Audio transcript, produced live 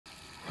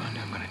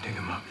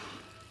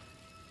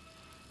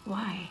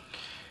Why?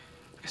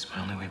 It's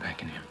my only way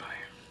back in the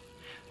Empire.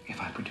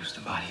 If I produce the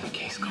body, the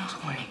case goes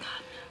away. Oh my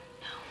God,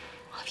 no.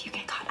 Well, if you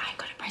get caught, I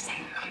go to prison.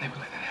 I'll never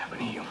let that happen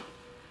to you.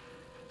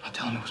 I'll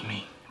tell him it was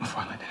me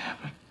before I let that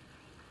happen.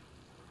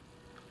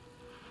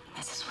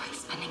 This is worth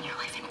spending your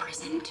life in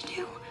prison to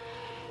do?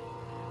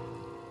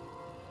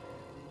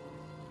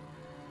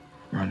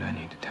 Rhonda, I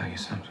need to tell you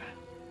something.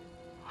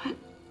 What?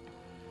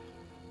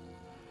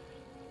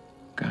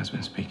 God's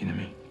been speaking to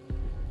me.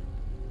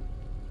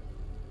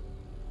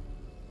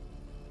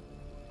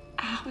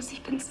 How has he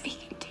been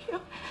speaking to you?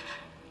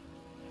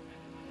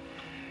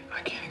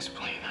 I can't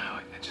explain how.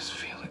 I just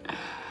feel it. Oh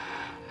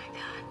my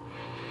God.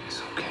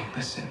 It's okay.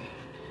 Listen.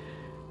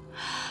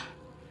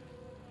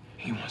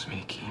 He wants me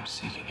to keep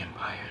seeking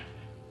Empire.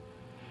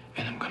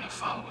 And I'm gonna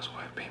follow his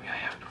word, baby. I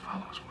have to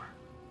follow his word.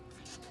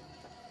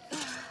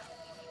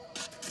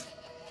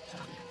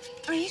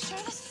 Are you sure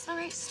this is the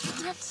right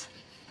spot?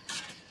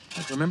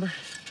 Look, remember?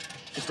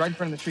 It's right in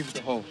front of the tree with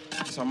the hole.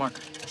 It's our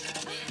marker.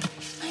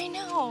 I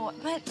know,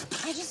 but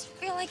I just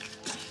feel like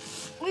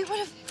we would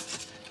have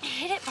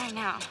hit it by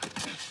now.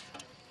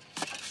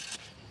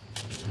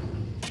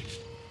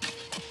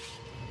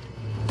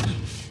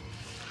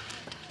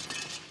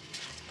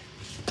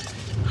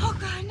 Oh,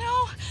 God,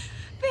 no.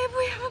 Babe,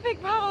 we have a big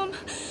problem.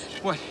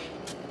 What?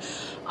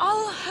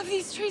 All of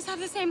these trees have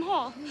the same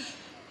hole.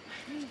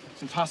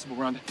 It's impossible,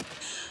 Rhonda.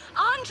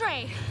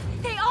 Andre,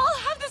 they all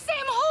have the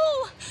same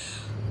hole.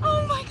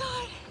 Oh, my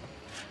God.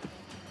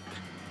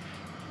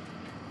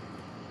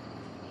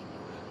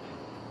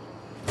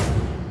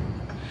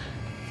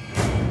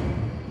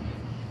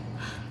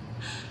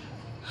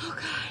 Oh,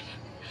 God.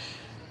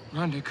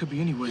 Rhonda, it could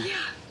be anywhere. Yeah,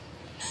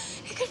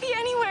 it could be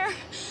anywhere.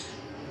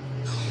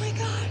 Oh, my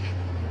God.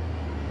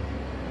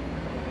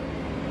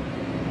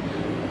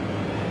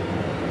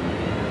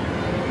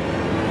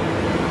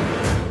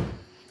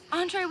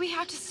 Andre, we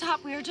have to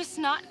stop. We are just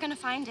not gonna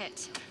find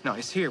it. No,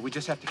 it's here. We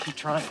just have to keep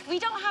trying. We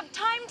don't have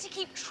time to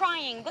keep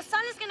trying. The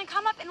sun is gonna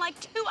come up in like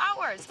 2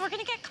 hours. We're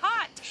gonna get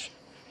caught.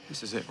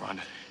 This is it,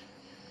 Rhonda.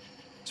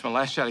 It's my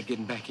last shot at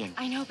getting back in.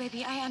 I know,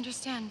 baby, I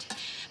understand.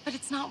 But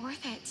it's not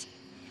worth it.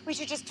 We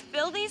should just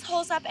fill these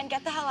holes up and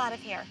get the hell out of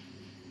here.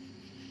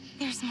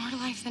 There's more to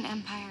life than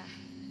Empire.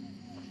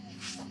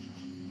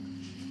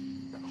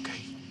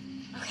 Okay.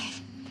 Okay.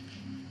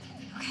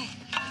 Okay,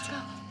 let's go.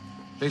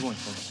 Big one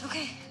for us.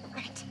 Okay,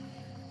 great.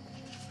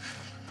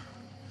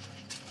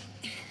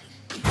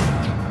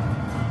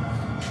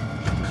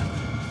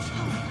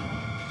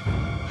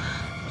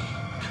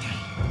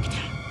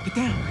 Get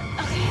down.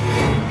 Okay.